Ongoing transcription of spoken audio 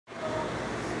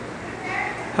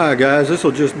Hi guys, this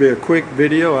will just be a quick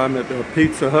video. I'm at the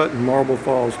Pizza Hut in Marble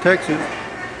Falls, Texas,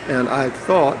 and I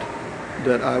thought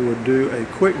that I would do a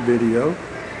quick video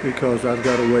because I've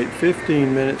got to wait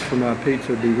 15 minutes for my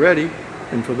pizza to be ready.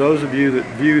 And for those of you that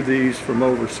view these from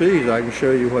overseas, I can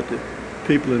show you what the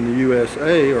people in the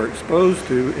USA are exposed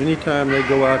to anytime they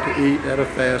go out to eat at a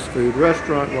fast food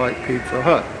restaurant like Pizza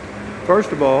Hut.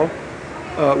 First of all,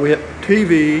 we have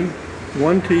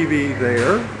one TV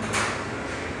there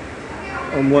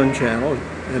on one channel,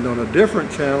 and on a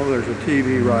different channel there's a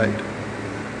TV right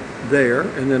there,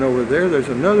 and then over there there's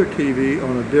another TV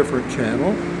on a different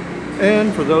channel.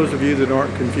 And for those of you that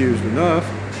aren't confused enough,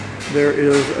 there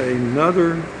is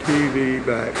another TV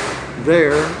back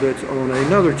there that's on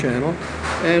another channel,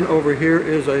 and over here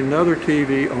is another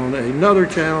TV on another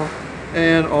channel,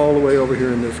 and all the way over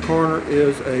here in this corner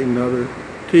is another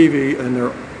TV, and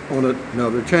they're on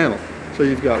another channel. So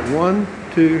you've got 1,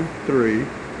 2, 3,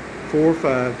 4,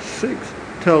 5, 6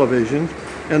 televisions,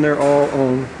 and they're all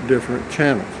on different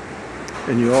channels.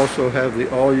 And you also have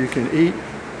the all-you-can-eat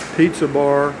pizza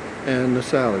bar and the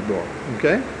salad bar.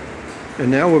 Okay? And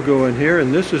now we'll go in here,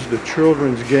 and this is the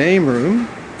children's game room.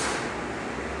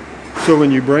 So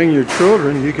when you bring your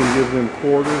children, you can give them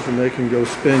quarters and they can go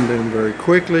spend them very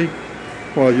quickly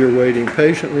while you're waiting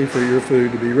patiently for your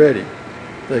food to be ready.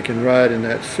 They can ride in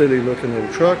that silly looking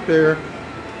little truck there,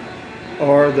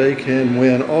 or they can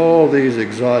win all these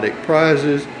exotic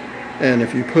prizes. And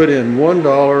if you put in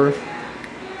 $1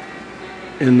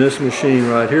 in this machine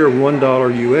right here,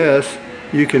 $1 US,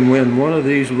 you can win one of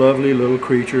these lovely little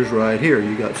creatures right here.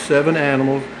 You got 7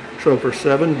 animals, so for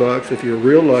 $7, if you're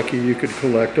real lucky, you could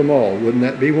collect them all. Wouldn't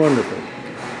that be wonderful?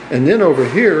 And then over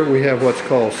here we have what's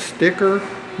called Sticker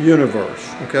Universe,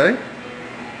 okay?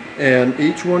 And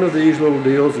each one of these little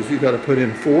deals is you've got to put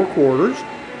in 4 quarters,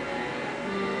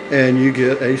 and you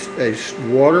get a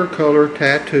watercolor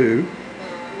tattoo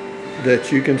that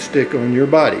you can stick on your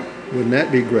body. Wouldn't that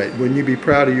be great? Wouldn't you be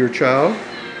proud of your child?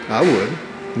 I would.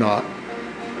 Not.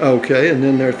 Okay, and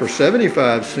then there for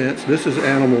 75 cents, this is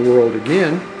Animal World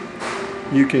again.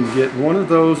 You can get one of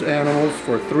those animals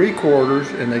for 3 quarters,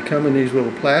 and they come in these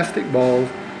little plastic balls,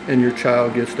 and your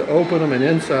child gets to open them, and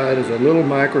inside is a little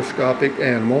microscopic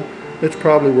animal that's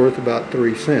probably worth about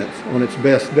 3 cents on its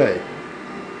best day.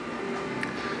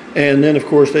 And then of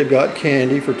course they've got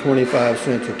candy for 25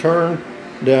 cents a turn.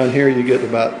 Down here you get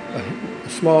about a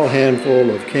small handful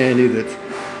of candy that's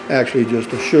actually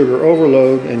just a sugar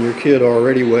overload, and your kid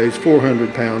already weighs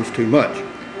 400 pounds too much.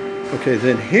 Okay,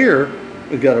 then here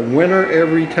we've got a winner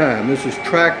every time. This is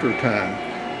tractor time.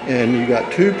 And you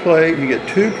got you get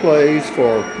 2 plays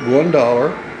for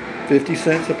 $1, 50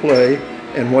 cents a play.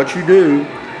 And what you do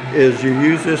is you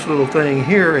use this little thing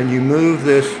here, and you move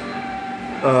this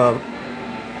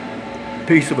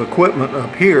piece of equipment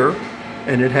up here,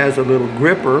 and it has a little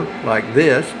gripper like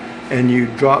this, and you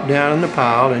drop down in the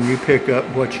pile and you pick up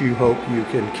what you hope you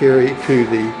can carry to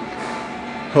the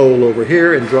hole over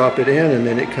here and drop it in, and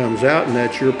then it comes out, and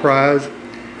that's your prize.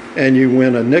 And you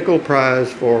win a nickel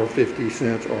prize for 50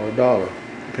 cents or $1,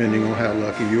 depending on how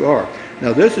lucky you are.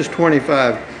 Now this is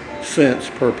 25 cents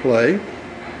per play,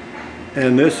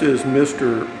 and this is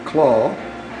Mr. Claw.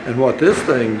 And what this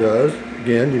thing does,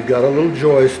 again, you've got a little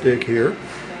joystick here,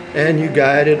 and you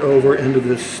guide it over into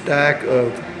this stack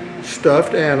of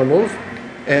stuffed animals,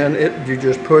 and you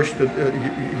just push the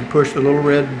little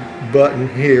red button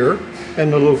here,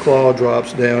 and the little claw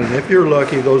drops down. And if you're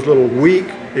lucky, those little weak,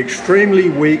 extremely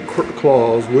weak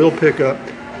claws will pick up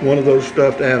one of those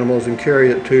stuffed animals and carry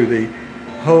it to the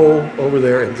hole over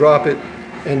there and drop it,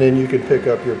 and then you can pick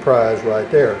up your prize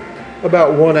right there.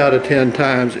 About 1 out of 10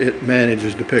 times it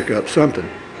manages to pick up something.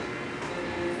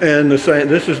 And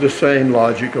this is the same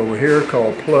logic over here,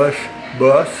 called Plush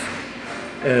Bus.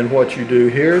 And what you do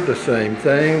here, the same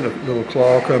thing. The little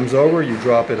claw comes over, you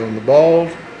drop it on the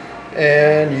balls,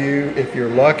 and if you're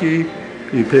lucky,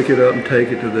 you pick it up and take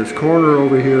it to this corner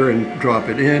over here and drop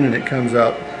it in, and it comes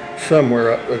out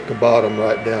somewhere up at the bottom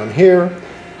right down here.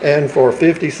 And for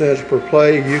 50 cents per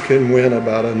play, you can win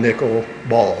about a nickel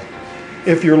ball,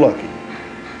 if you're lucky.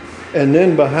 And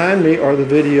then behind me are the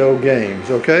video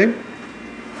games, okay?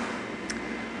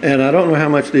 And I don't know how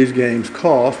much these games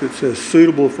cost. It says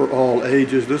suitable for all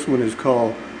ages. This one is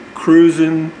called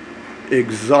Cruisin'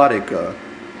 Exotica.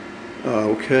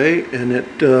 Okay, and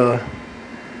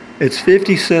it's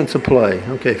 50 cents a play.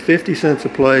 Okay, 50 cents a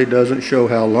play, doesn't show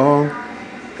how long.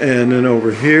 And then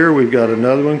over here we've got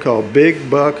another one called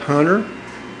Big Buck Hunter.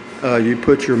 You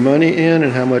put your money in,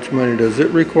 and how much money does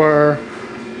it require?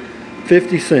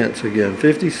 50 cents again,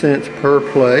 50 cents per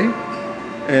play.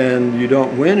 And you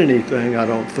don't win anything, I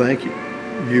don't think.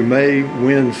 you may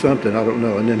win something, I don't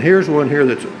know. And then here's one here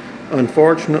that's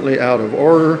unfortunately out of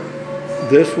order.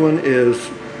 This one is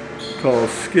called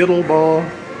Skittle Ball,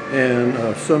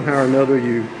 and somehow or another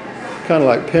you kind of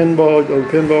like pinball, old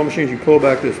pinball machines, you pull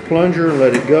back this plunger and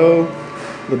let it go.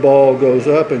 The ball goes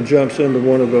up and jumps into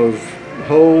one of those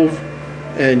holes,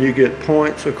 and you get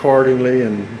points accordingly,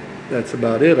 and that's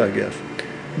about it, I guess.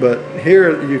 But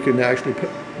here you can actually,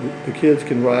 the kids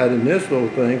can ride in this little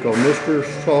thing called Mr.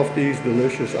 Softy's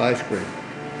Delicious Ice Cream.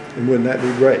 And wouldn't that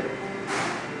be great?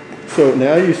 So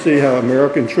now you see how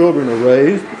American children are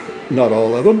raised. Not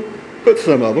all of them, but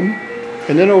some of them.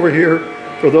 And then over here,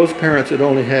 for those parents that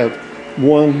only have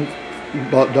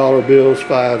 $1 bills,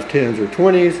 5s, 10s, or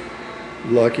 20s,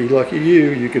 lucky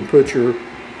you, you can put your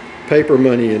paper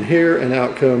money in here, and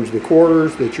out comes the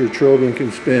quarters that your children can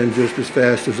spend just as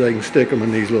fast as they can stick them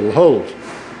in these little holes.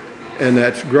 And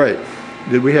that's great.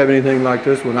 Did we have anything like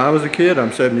this when I was a kid?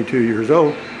 I'm 72 years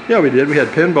old. Yeah, we did. We had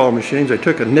pinball machines. They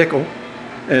took a nickel,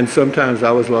 and sometimes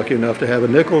I was lucky enough to have a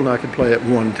nickel and I could play it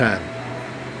one time.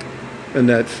 And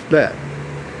that's that.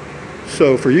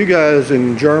 So for you guys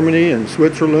in Germany and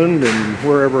Switzerland and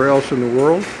wherever else in the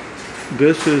world,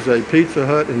 this is a Pizza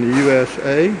Hut in the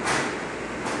USA.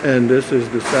 And this is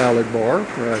the salad bar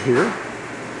right here.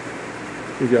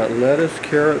 You got lettuce,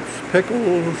 carrots,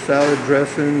 pickles, salad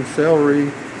dressing,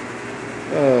 celery,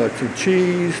 to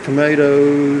cheese,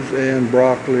 tomatoes, and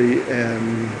broccoli,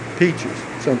 and peaches,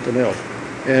 something else.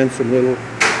 And some little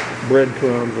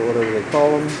breadcrumbs or whatever they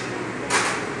call them.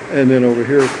 And then over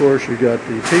here, of course, you got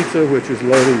the pizza, which is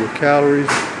loaded with calories.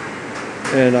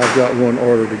 And I've got one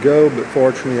order to go, but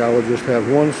fortunately I will just have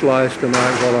one slice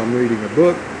tonight while I'm reading a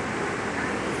book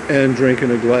and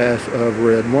drinking a glass of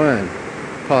red wine.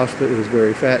 Pasta is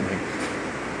very fattening,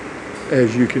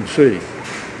 as you can see.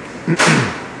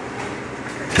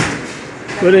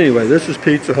 But anyway, this is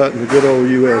Pizza Hut in the good old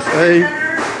USA.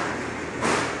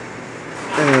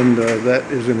 And that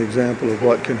is an example of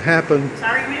what can happen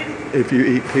if you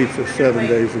eat pizza 7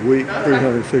 days a week,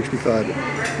 365 days.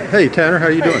 Hey Tanner, how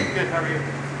you doing? Good, how are you?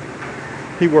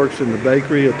 He works in the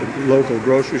bakery at the local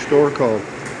grocery store called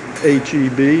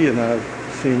H-E-B, and I've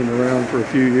seen him around for a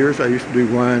few years. I used to do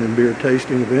wine and beer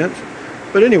tasting events.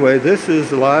 But anyway, this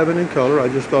is live and in color. I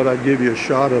just thought I'd give you a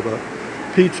shot of a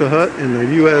Pizza Hut in the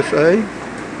USA.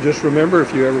 Just remember,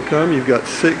 if you ever come, you've got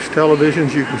 6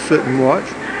 televisions you can sit and watch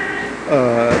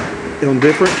on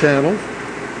different channels.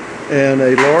 And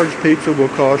a large pizza will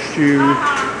cost you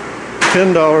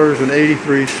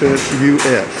 $10.83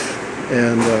 US.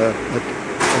 And a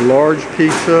large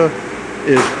pizza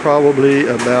is probably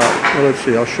about, well, let's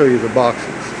see, I'll show you the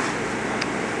boxes.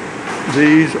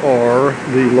 These are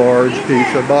the large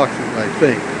pizza boxes, I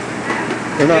think.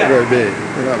 They're not very big.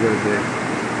 They're not very big.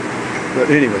 But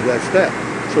anyway, that's that.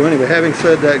 So anyway, having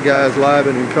said that, guys, live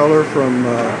and in color from,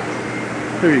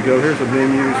 here you go. Here's a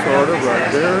menu, sort of,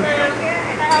 right there.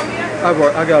 I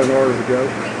got an order to go.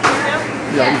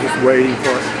 Yeah, I'm just waiting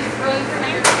for it.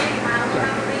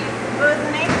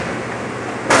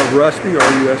 Rusty,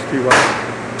 R-U-S-T-Y.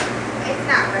 It's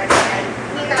not ready yet.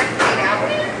 You guys wait out.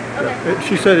 Okay.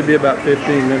 She said it'd be about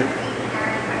 15 minutes.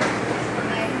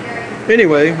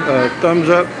 Anyway, thumbs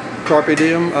up, carpe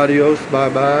diem, adios,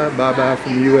 bye-bye, bye-bye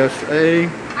from USA.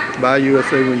 Buy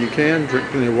USA when you can, drink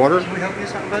plenty of water. Can we help you with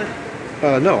something,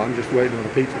 bud? No, I'm just waiting on a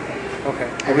pizza. Okay.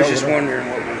 I was just wondering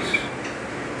what was,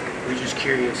 we were just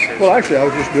curious. Well, actually, I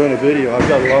was just doing a video. I've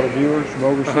got a lot of viewers from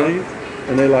overseas.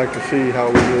 And they like to see how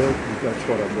we live. That's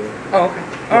what I'm doing. Oh, okay.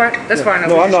 All right. That's fine.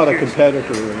 No, I'm not a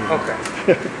competitor or anything. Okay.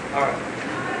 All right.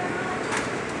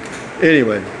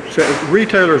 Anyway, so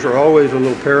retailers are always a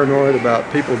little paranoid about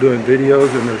people doing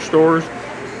videos in their stores.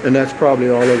 And that's probably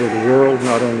all over the world,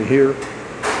 not only here.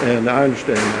 And I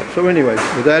understand that. So anyway,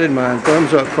 with that in mind,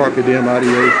 thumbs up, carpe diem,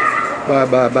 adios,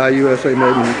 bye-bye, buy USA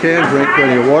made when you can. Drink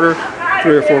plenty of water.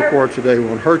 3 or 4 quarts a day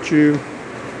won't hurt you.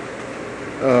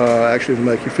 Actually, it'll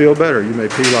make you feel better. You may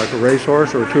pee like a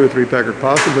racehorse or a 2 or 3 pecker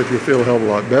possum, but you'll feel a hell of a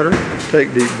lot better.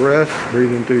 Take deep breaths,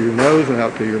 breathe in through your nose and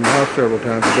out through your mouth several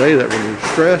times a day. That relieves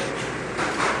stress,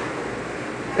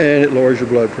 and it lowers your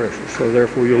blood pressure. So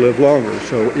therefore, you'll live longer.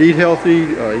 So eat healthy,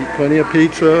 eat plenty of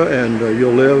pizza, and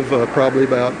you'll live probably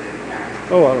about,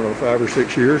 oh, I don't know, 5 or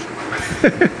 6 years.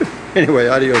 Anyway,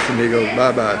 adios amigos.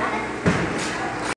 Bye-bye.